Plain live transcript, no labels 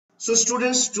So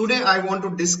students, today I want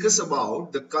to discuss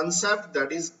about the concept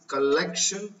that is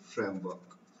collection framework.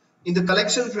 In the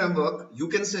collection framework, you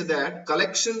can say that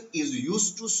collection is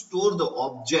used to store the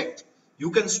object.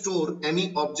 You can store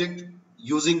any object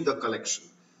using the collection.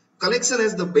 Collection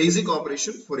has the basic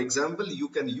operation. For example, you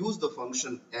can use the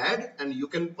function add and you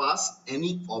can pass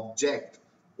any object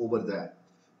over there.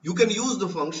 You can use the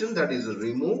function that is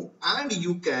remove and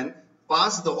you can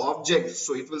pass the object,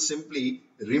 so it will simply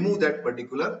remove that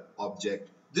particular object.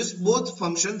 This both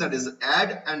function, that is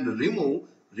add and remove,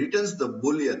 returns the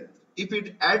boolean. If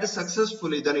it adds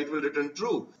successfully, then it will return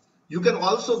true. You can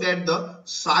also get the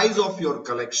size of your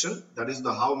collection, that is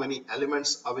the how many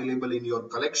elements available in your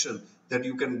collection, that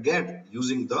you can get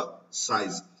using the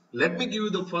size. Let me give you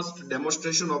the first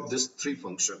demonstration of this three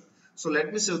function. So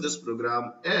let me save this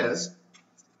program as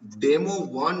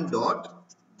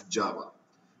demo1.java.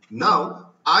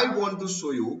 Now I want to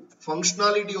show you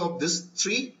functionality of this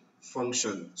three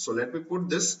function. So let me put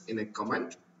this in a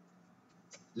comment.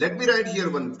 Let me write here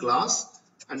one class,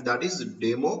 and that is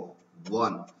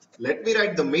demo1. Let me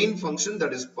write the main function,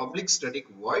 that is public static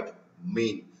void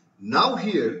main. Now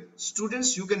here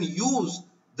students, you can use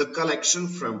the collection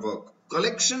framework.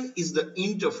 Collection is the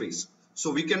interface,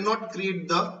 so we cannot create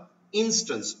the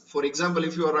instance. For example,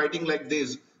 if you are writing like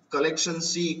this, collection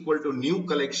C equal to new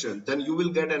collection, then you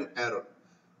will get an error.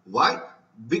 Why?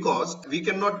 Because we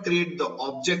cannot create the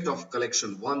object of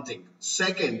collection, one thing.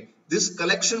 Second, this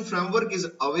collection framework is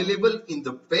available in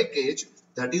the package,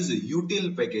 that is a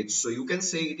util package. So you can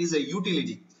say it is a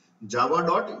utility,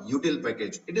 java.util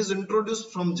package. It is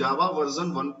introduced from Java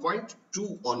version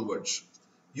 1.2 onwards.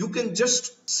 You can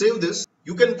just save this.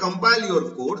 You can compile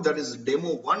your code, that is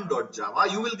demo1.java.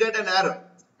 You will get an error,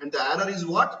 and the error is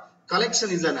what? Collection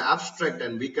is an abstract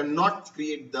and we cannot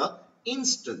create the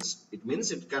instance. It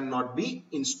means it cannot be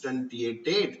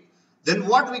instantiated. Then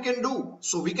what we can do?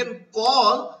 So we can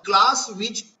call class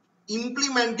which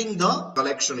implementing the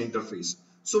collection interface.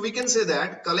 So we can say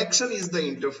that collection is the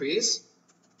interface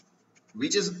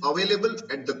which is available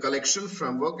at the collection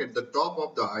framework, at the top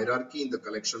of the hierarchy in the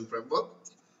collection framework,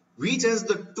 which has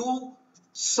the two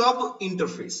sub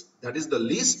interface, that is the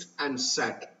list and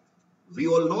set. We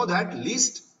all know that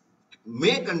list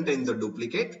may contain the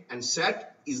duplicate and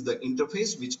set is the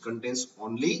interface which contains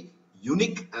only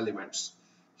unique elements.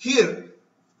 Here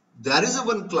there is a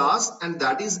one class, and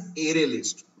that is array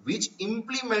list, which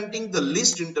implementing the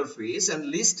list interface, and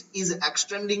list is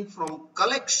extending from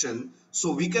collection,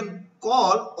 so we can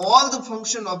call all the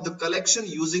function of the collection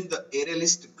using the array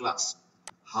list class.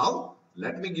 How?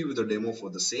 Let me give you the demo for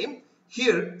the same.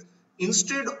 Here,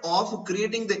 instead of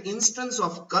creating the instance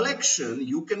of collection,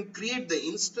 you can create the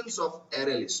instance of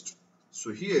array list.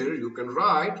 So here you can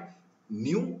write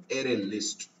new array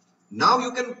list. Now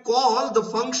you can call the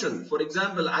function. For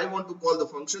example, I want to call the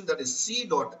function that is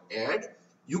c.add.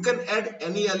 You can add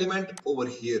any element over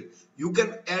here. You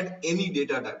can add any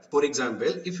data type. For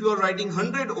example, if you are writing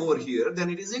 100 over here, then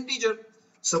it is integer.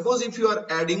 Suppose if you are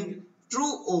adding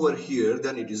true over here,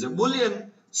 then it is a boolean.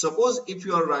 Suppose if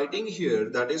you are writing here,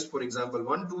 that is for example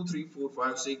 1 2 3 4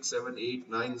 5 6 7 8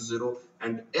 9 0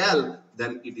 and L,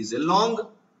 then it is a long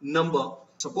number.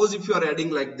 Suppose if you are adding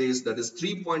like this, that is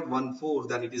 3.14,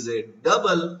 then it is a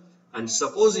double. And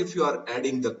suppose if you are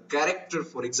adding the character,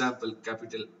 for example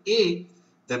capital A,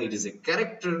 then it is a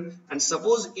character. And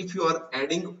suppose if you are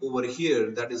adding over here,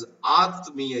 that is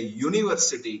Ask Me a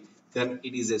University, then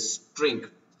it is a string.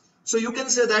 So you can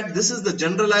say that this is the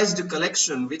generalized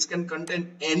collection which can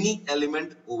contain any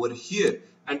element over here.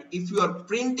 And if you are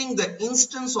printing the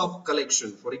instance of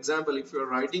collection, for example, if you are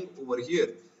writing over here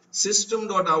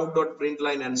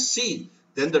system.out.println and C,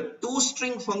 then the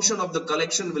toString function of the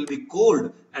collection will be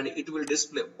called and it will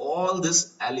display all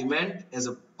this element as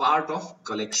a part of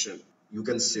collection. You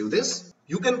can save this.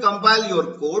 You can compile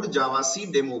your code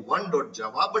javac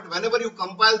demo1.java, but whenever you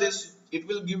compile this, it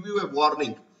will give you a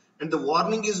warning. And the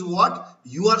warning is what?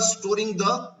 You are storing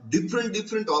the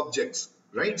different objects,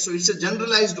 right? So it's a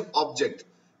generalized object.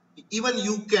 Even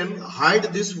you can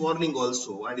hide this warning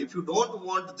also. And if you don't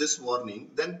want this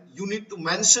warning, then you need to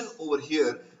mention over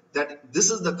here that this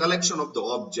is the collection of the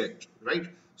object, right?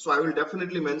 So I will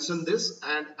definitely mention this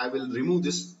and I will remove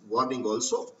this warning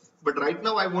also. But right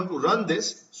now I want to run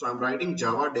this. So I'm writing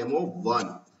Java demo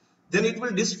 1. Then it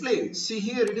will display. See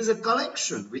here, it is a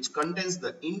collection which contains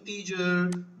the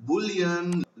integer,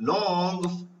 boolean,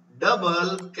 long,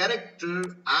 double, character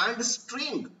and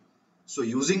string. So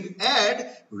using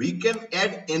add, we can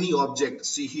add any object.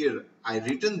 See here, I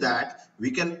written that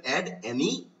we can add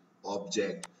any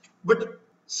object. But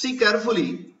see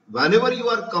carefully, whenever you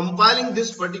are compiling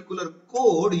this particular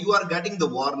code, you are getting the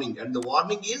warning, and the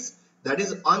warning is that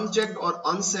is unchecked or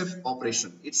unsafe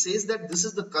operation. It says that this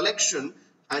is the collection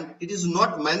and it is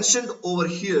not mentioned over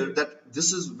here that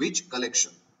this is which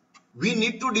collection. We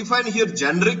need to define here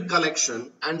generic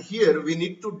collection, and here we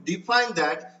need to define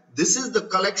that this is the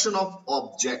collection of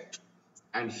object,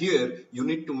 and here you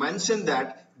need to mention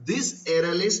that this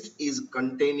array list is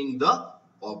containing the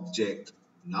object.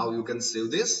 Now you can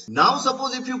save this. Now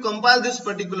suppose if you compile this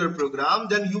particular program,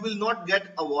 then you will not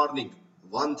get a warning,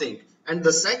 one thing. And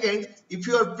the second, if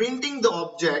you are printing the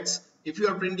objects, if you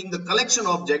are printing the collection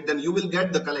object, then you will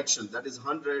get the collection, that is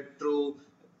 100, true,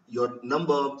 your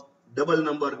number, double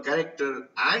number, character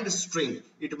and string.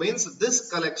 It means this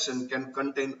collection can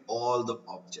contain all the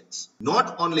objects.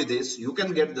 Not only this, you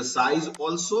can get the size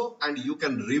also and you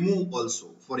can remove also.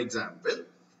 For example,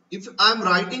 if I'm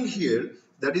writing here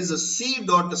that is a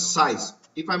c.size,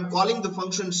 if I'm calling the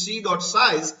function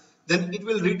c.size, then it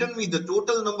will return me the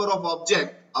total number of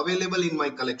objects available in my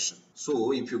collection.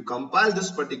 So if you compile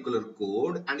this particular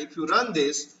code and if you run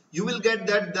this, you will get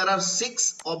that there are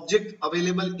 6 objects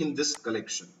available in this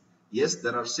collection. Yes,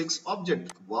 there are 6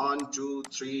 objects, 1, 2,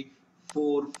 3,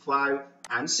 4, 5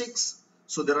 and 6.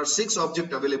 So there are 6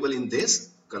 objects available in this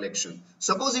collection.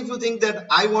 Suppose if you think that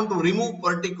I want to remove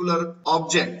particular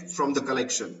object from the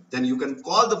collection, then you can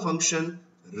call the function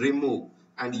remove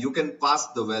and you can pass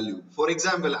the value. For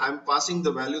example, I am passing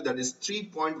the value that is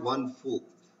 3.14.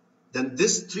 Then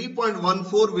this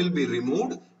 3.14 will be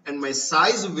removed and my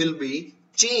size will be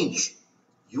changed.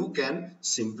 You can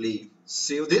simply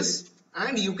save this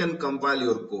and you can compile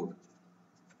your code.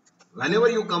 Whenever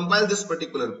you compile this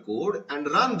particular code and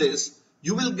run this,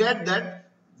 you will get that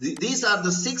these are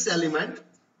the 6 elements,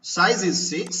 size is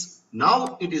 6,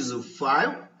 now it is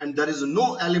 5 and there is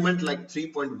no element like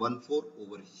 3.14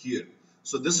 over here.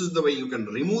 So this is the way you can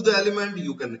remove the element,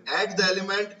 you can add the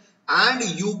element and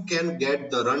you can get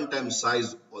the runtime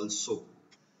size also.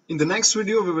 In the next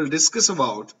video, we will discuss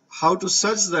about how to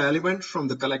search the element from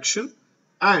the collection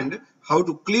and how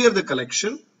to clear the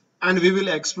collection, and we will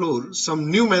explore some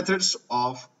new methods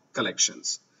of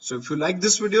collections. So if you like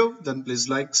this video, then please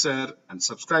like, share and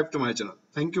subscribe to my channel.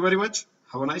 Thank you very much.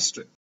 Have a nice day.